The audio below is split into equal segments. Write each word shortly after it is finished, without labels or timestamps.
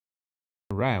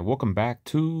Alright, welcome back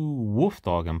to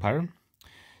Wolfdog Empire.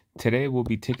 Today we'll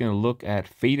be taking a look at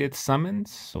Fated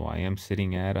Summons. So I am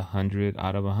sitting at 100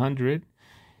 out of 100.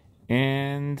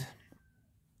 And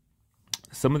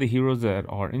some of the heroes that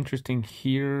are interesting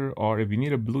here are, if you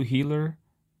need a blue healer,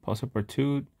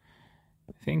 Passepartout.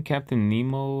 I think Captain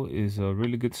Nemo is a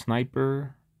really good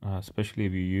sniper, especially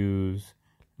if you use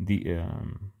the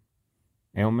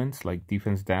ailments like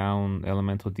defense down,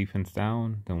 elemental defense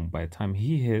down. Then by the time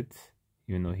he hits,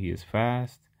 even though he is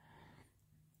fast,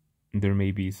 there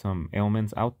may be some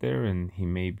ailments out there and he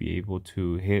may be able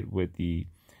to hit with the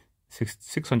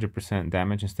 600%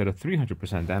 damage instead of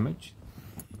 300% damage.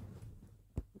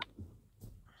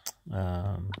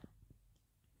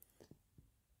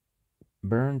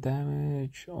 Burn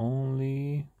damage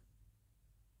only.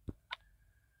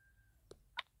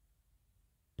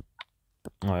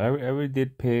 Oh, I already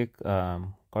did pick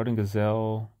Guardian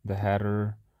Gazelle, the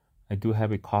Hatter. I do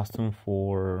have a costume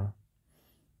for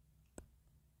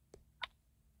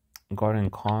Guardian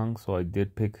Kong, so I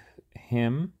did pick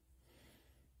him.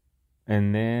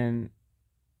 And then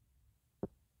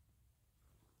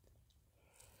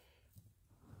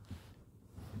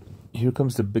here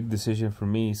comes the big decision for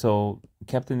me. So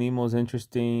Captain Nemo is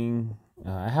interesting.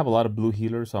 I have a lot of blue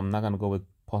healers, so I'm not going to go with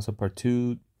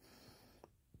Passepartout.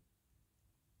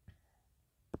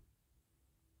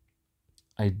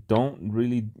 I don't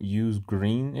really use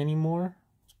green anymore,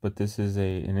 but this is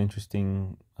an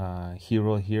interesting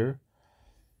hero here.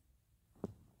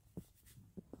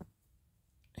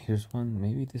 Here's one.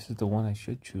 Maybe this is the one I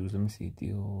should choose. Let me see.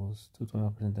 Deals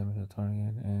 225% damage to the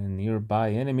target and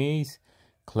nearby enemies.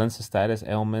 Cleanse the status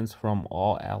ailments from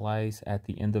all allies at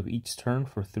the end of each turn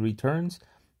for 3 turns.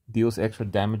 Deals extra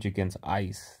damage against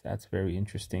ice. That's very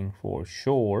interesting for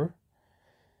sure.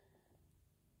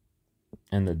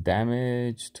 And the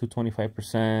damage,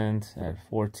 225% at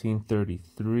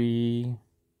 1433.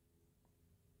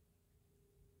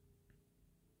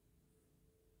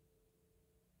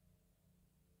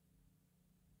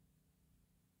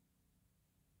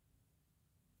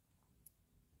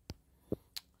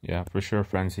 Yeah, for sure,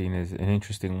 Francine is an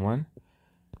interesting one.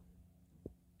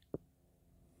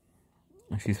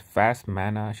 She's fast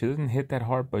mana. She doesn't hit that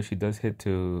hard, but she does hit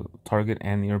to target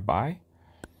and nearby.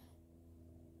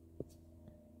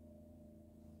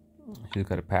 She's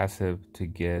got a passive to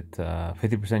get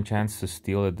 50% chance to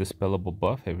steal a dispellable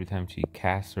buff every time she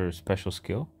casts her special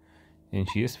skill. And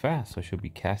she is fast, so she'll be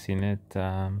casting it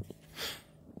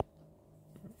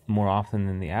more often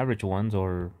than the average ones,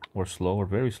 or slow, or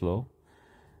very slow.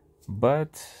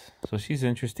 But, so she's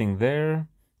interesting there.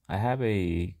 I have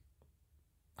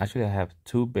actually I have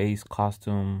 2 base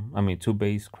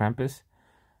Krampus.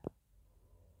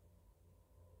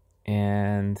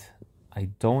 And I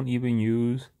don't even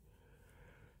use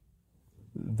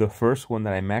the first one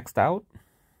that I maxed out.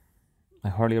 I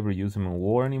hardly ever use them in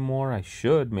war anymore.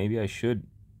 Maybe I should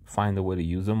find a way to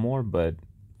use them more, but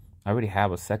I already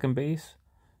have a second base.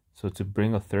 So to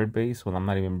bring a third base when I'm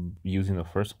not even using the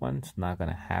first one, it's not going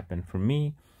to happen for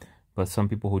me. But some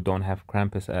people who don't have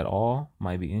Krampus at all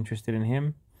might be interested in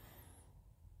him.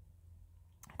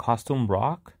 Costume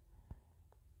Rock.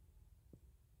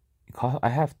 I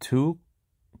have 2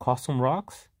 Costume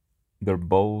Rocks. They're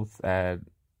both at,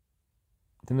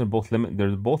 I think they're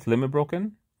both limit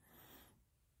broken.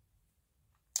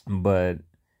 But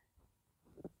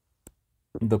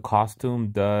the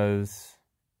costume does,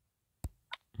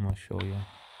 I'm gonna show you.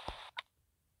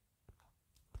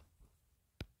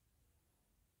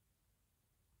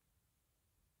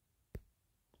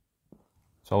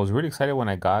 So I was really excited when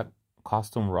I got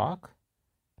Costume Rock.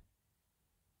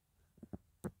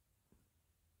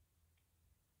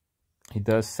 He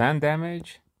does sand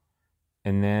damage,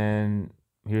 and then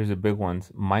here's the big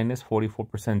ones: minus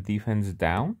 44% defense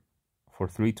down for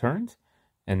 3 turns,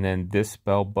 and then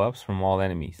dispel buffs from all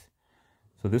enemies.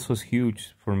 So this was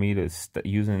huge for me to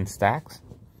use in stacks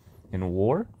in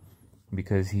war,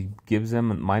 because he gives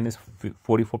them minus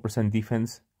 44%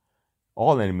 defense,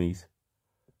 all enemies.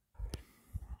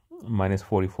 Minus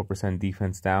 44%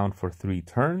 defense down for 3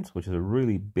 turns, which is a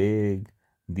really big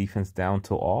defense down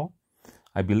to all.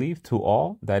 I believe to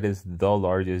all, that is the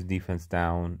largest defense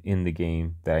down in the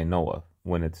game that I know of,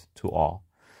 when it's to all.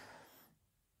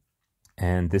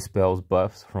 And dispels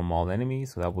buffs from all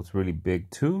enemies, so that was really big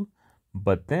too.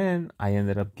 But then I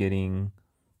ended up getting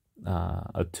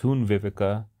a Toon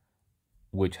Vivica,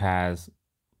 which has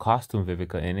Costume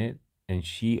Vivica in it, and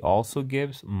she also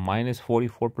gives minus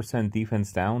 44%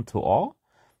 defense down to all,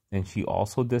 and she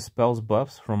also dispels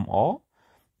buffs from all.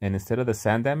 And instead of the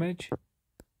sand damage,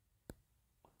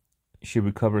 she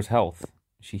recovers health.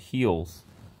 She heals.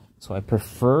 So I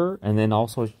prefer, and then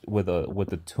also with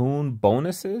the toon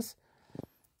bonuses,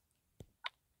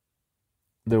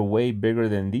 they're way bigger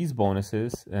than these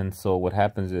bonuses. And so what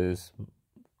happens is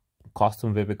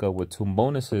Costume Vivica with toon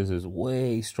bonuses is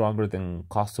way stronger than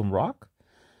Costume Rock.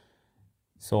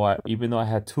 So even though I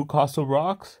had 2 Costume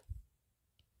Rocks,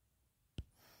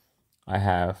 I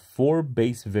have 4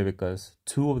 base Vivicas.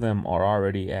 2 of them are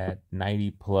already at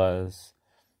 90 plus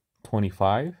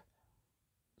 25.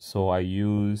 So I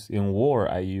use, in war,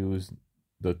 I use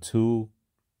the 2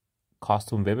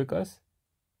 Costume Vivicas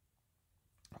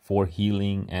for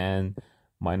healing and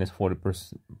minus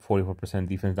 40%, 44%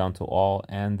 defense down to all,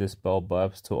 and dispel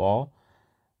buffs to all.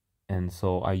 And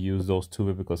so I use those 2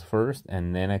 Vivicas first,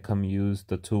 and then I come use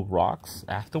the 2 rocks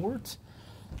afterwards.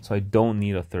 So I don't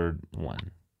need a third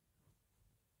one.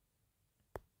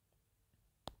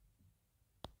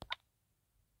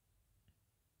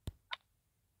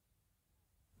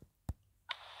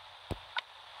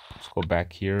 Let's go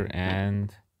back here,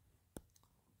 and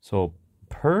so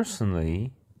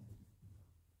personally,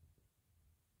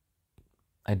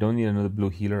 I don't need another blue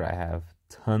healer. I have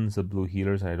tons of blue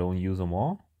healers. I don't use them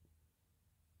all.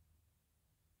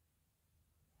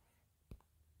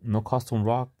 No Costume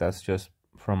Rock. That's just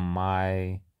from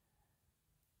my...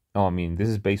 Oh, I mean, this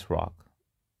is base rock.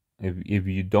 If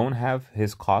you don't have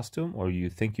his costume, or you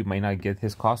think you might not get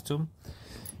his costume,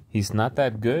 he's not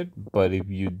that good. But if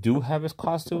you do have his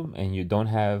costume and you don't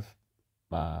have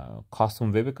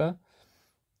Costume Vivica,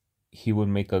 he would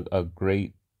make a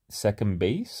great second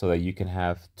base so that you can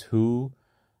have 2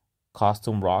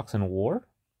 Costume Rocks in war.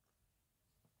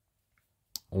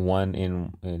 One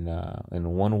in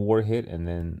one war hit, and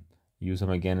then use them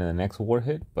again in the next war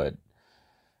hit. But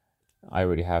I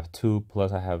already have 2,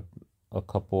 plus I have a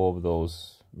couple of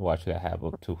those. Well, actually, I have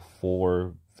up to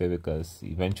 4 Vivicas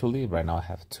eventually. Right now I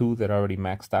have 2 that are already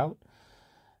maxed out,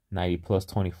 90 plus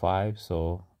 25.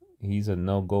 So he's a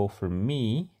no-go for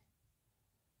me.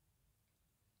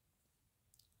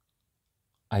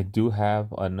 I do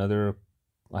have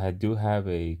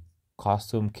a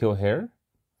costume Kill Hair,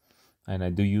 and I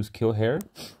do use Kill Hair,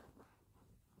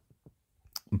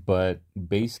 but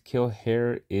base Kill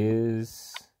Hair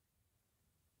is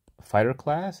fighter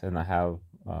class, and I have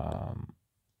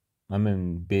I'm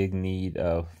in big need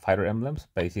of fighter emblems.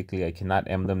 Basically, I cannot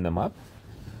emblem them up,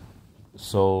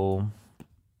 so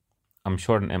I'm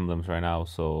short on emblems right now.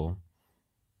 So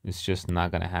it's just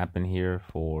not gonna happen here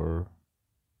for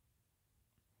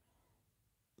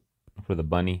the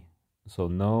bunny. So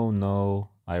no,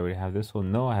 I already have this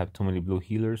one. No, I have too many blue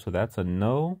healers, so that's a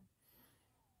no.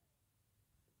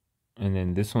 And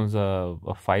then this one's a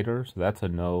fighter, so that's a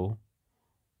no.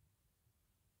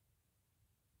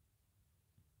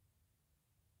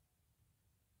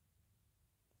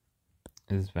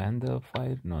 Is Vanda a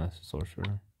fight? No, that's a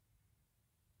sorcerer.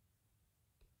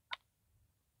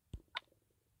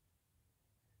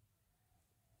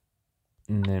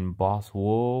 And then Boss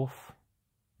Wolf.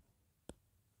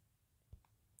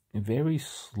 Very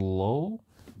slow.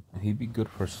 He'd be good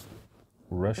for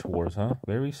rush wars, huh?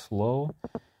 Very slow.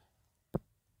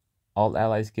 All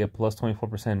allies get plus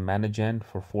 24% mana gen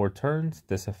for 4 turns.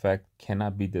 This effect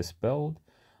cannot be dispelled.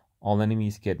 All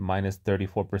enemies get minus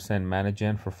 34% mana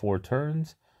gen for 4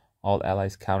 turns. All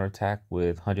allies counterattack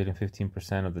with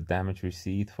 115% of the damage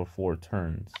received for 4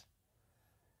 turns.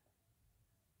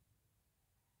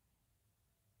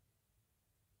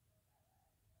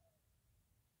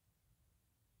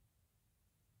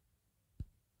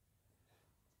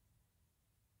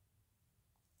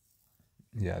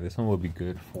 Yeah, this one would be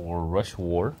good for Rush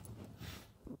War.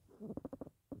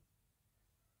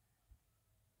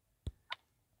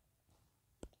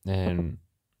 And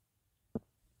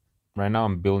right now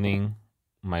I'm building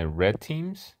my red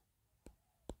teams.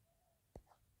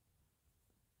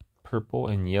 Purple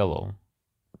and yellow.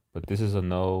 But this is a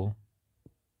no.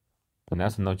 And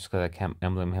that's a no just because I can't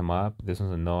emblem him up. This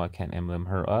one's a no, I can't emblem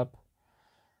her up.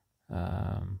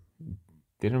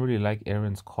 Didn't really like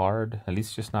Aaron's card, at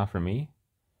least just not for me.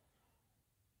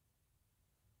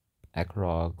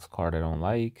 Ekrog's card I don't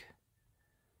like.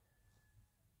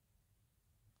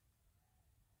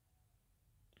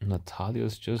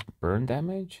 Natalia's just burn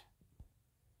damage.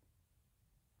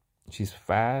 She's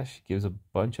fast, she gives a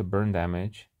bunch of burn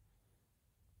damage.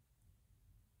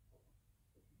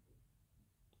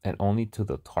 And only to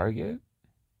the target.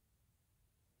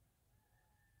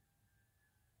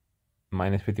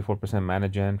 Minus 54% mana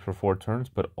gen for 4 turns,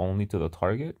 but only to the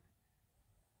target.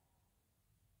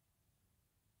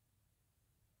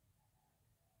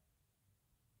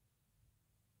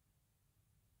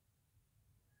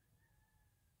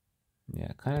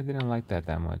 Yeah, kind of didn't like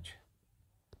that much.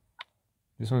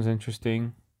 This one's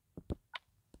interesting.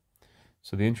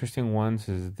 So the interesting ones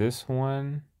is this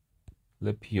one,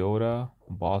 Lepiota,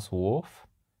 Boss Wolf.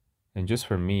 And just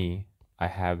for me, I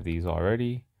have these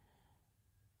already.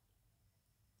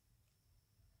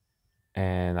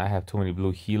 And I have too many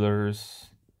blue healers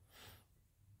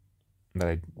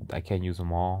that I can't use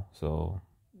them all. So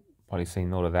probably say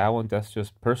no to that one. That's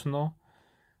just personal.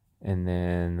 And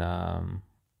then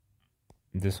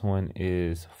this one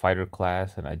is fighter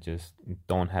class, and I just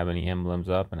don't have any emblems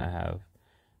up, and I have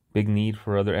big need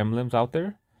for other emblems out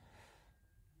there.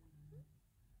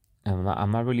 And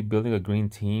I'm not really building a green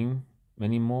team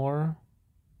anymore,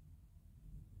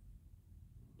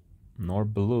 nor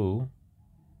blue.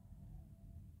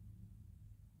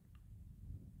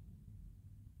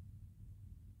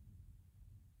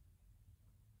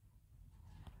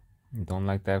 Don't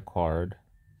like that card.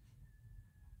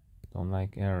 Don't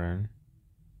like Aaron.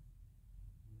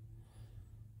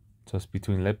 So it's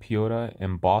between Lepiota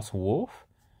and Boss Wolf.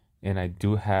 And I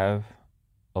do have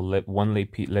one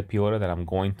Lepiota that I'm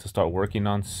going to start working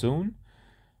on soon.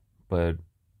 But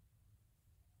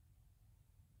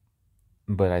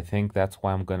I think that's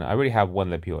why I already have one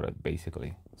Lepiota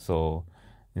basically. So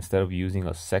instead of using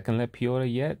a second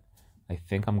Lepiota yet, I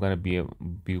think I'm gonna be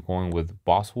going with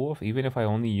Boss Wolf. Even if I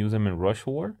only use him in Rush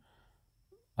War,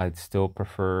 I'd still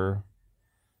prefer,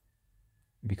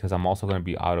 because I'm also gonna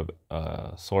be out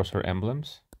of Sorcerer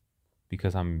emblems,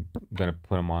 because I'm gonna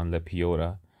put him on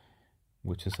Lepiota,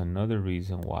 which is another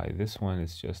reason why this one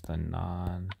is just a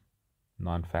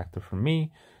non-factor for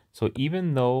me. So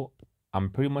even though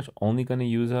I'm pretty much only gonna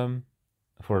use him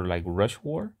for like Rush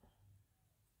War,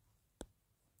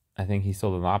 I think he's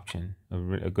still an option,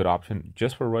 a good option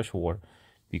just for Rush War,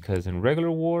 because in regular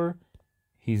war,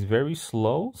 he's very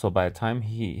slow. So by the time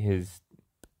his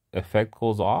effect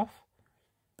goes off,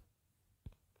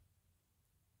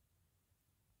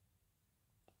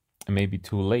 it may be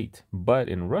too late. But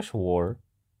in Rush War,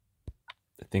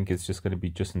 I think it's just going to be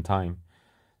just in time.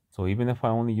 So even if I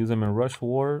only use them in Rush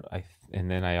War,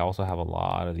 and then I also have a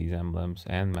lot of these emblems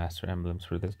and master emblems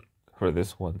for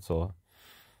this one, so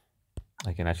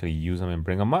I can actually use them and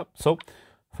bring them up. So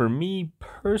for me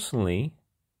personally,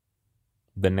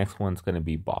 the next one's going to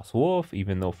be Boss Wolf,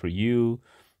 even though for you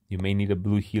may need a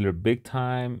blue healer big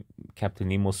time. Captain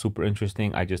Nemo's super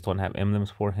interesting. I just don't have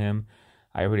emblems for him.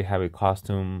 I already have a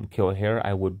costume Kill Hair.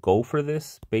 I would go for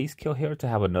this base Kill Hair to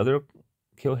have another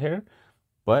Kill Hair,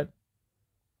 but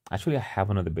actually I have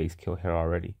another base Kill Hair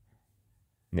already.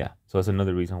 Yeah, so that's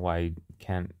another reason why I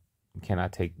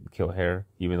cannot take Kill Hair,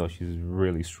 even though she's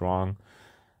really strong.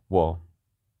 Well,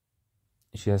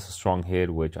 she has a strong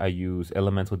hit, which I use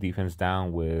elemental defense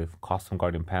down with Costume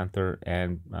Guardian Panther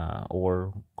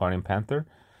or Guardian Panther,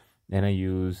 and I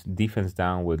use defense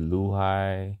down with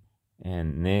Luhai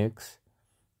and Nyx.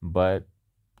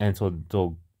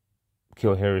 So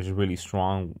Kill Hair is really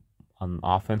strong on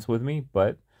offense with me,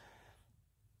 but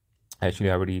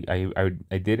actually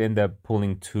I did end up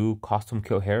pulling 2 Costume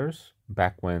Kill Hairs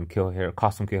back when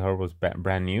Costume Kill Hair was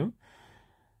brand new,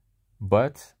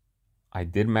 but I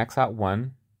did max out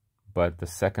one, but the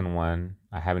second one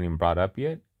I haven't even brought up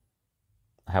yet.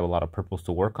 I have a lot of purples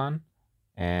to work on,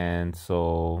 and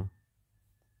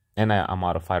I'm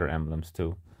out of fighter emblems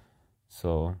too,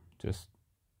 so just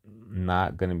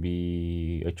not gonna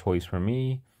be a choice for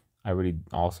me. I already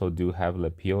also do have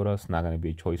Lepiota, it's not gonna be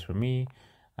a choice for me.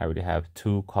 I already have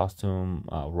 2 costume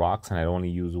rocks, and I only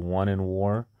use 1 in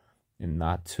war and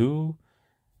not 2.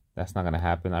 That's not gonna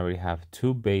happen. I already have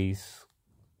 2 base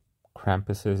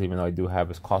Krampuses, even though I do have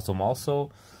his costume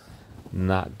also.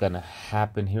 Not gonna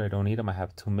happen here. I don't need them. I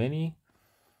have too many.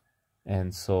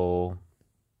 And so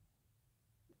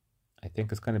I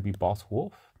think it's gonna be Boss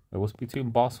Wolf. It was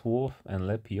between Boss Wolf and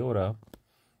Lepiota,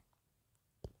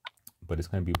 but it's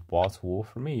gonna be Boss Wolf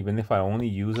for me. Even if I only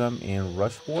use them in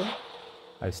Rush War,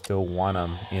 I still want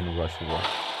them in Rush War.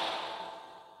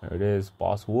 There it is,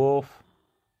 Boss Wolf.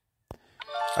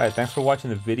 Alright, thanks for watching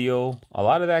the video. A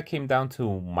lot of that came down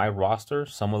to my roster.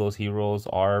 Some of those heroes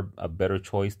are a better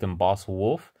choice than Boss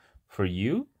Wolf for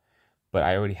you, but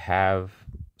I already have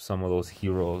some of those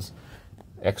heroes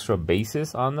extra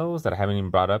bases on those that I haven't even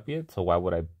brought up yet, so why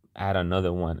would I add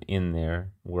another one in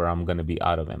there where I'm going to be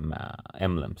out of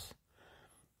emblems?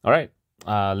 Alright,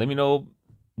 let me know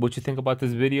what you think about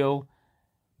this video.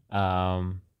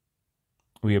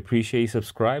 We appreciate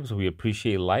subscribes, we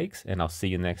appreciate likes, and I'll see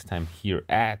you next time here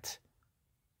at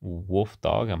Wolf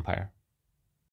Dog Empire.